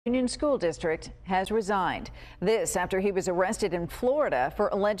Union School District has resigned. This after he was arrested in Florida for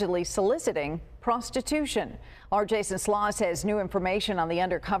allegedly soliciting prostitution. Our Jason Sloss has new information on the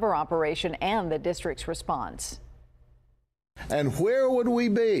undercover operation and the district's response. And where would we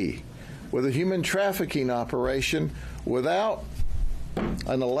be with a human trafficking operation without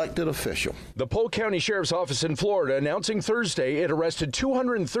an elected official? The Polk County Sheriff's Office in Florida announcing Thursday it arrested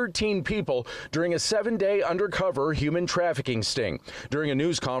 213 people during a 7-day undercover human trafficking sting. During a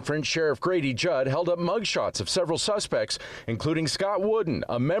news conference, Sheriff Grady Judd held up mugshots of several suspects, including Scott Wooden,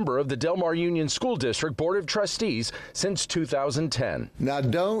 a member of the Del Mar Union School District Board of Trustees since 2010. Now,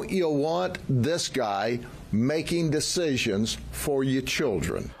 don't you want this guy making decisions for your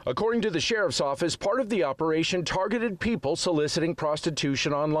children? According to the Sheriff's Office, part of the operation targeted people soliciting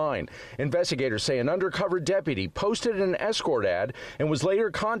prostitution online. Investigators say an undercover deputy posted an escort ad and was later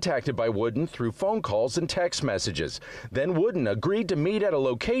contacted by Wooden through phone calls and text messages. Then Wooden agreed to meet at a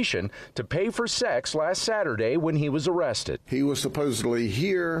location to pay for sex last Saturday when he was arrested. He was supposedly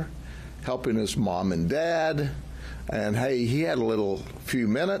here helping his mom and dad, and hey, he had a few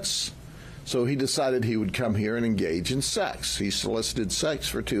minutes. So he decided he would come here and engage in sex. He solicited sex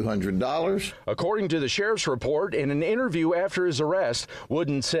for $200. According to the sheriff's report, in an interview after his arrest,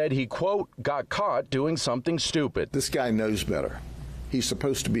 Wooden said he, quote, got caught doing something stupid. This guy knows better. He's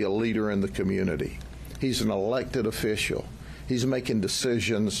supposed to be a leader in the community. He's an elected official. He's making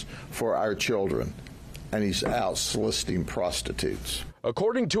decisions for our children, and he's out soliciting prostitutes.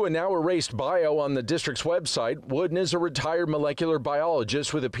 According to a now erased bio on the district's website, Wooden is a retired molecular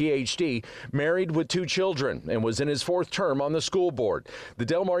biologist with a PhD, married with 2 children, and was in his 4th term on the school board. The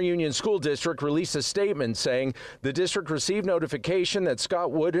Del Mar Union School District released a statement saying the district received notification that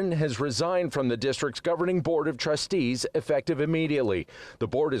Scott Wooden has resigned from the district's governing board of trustees effective immediately. The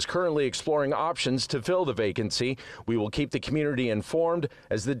board is currently exploring options to fill the vacancy. We will keep the community informed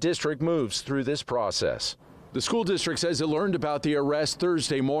as the district moves through this process. The school district says it learned about the arrest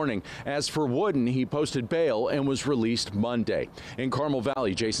Thursday morning. As for Wooden, he posted bail and was released Monday. In Carmel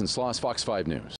Valley, Jason Sloss, Fox 5 News.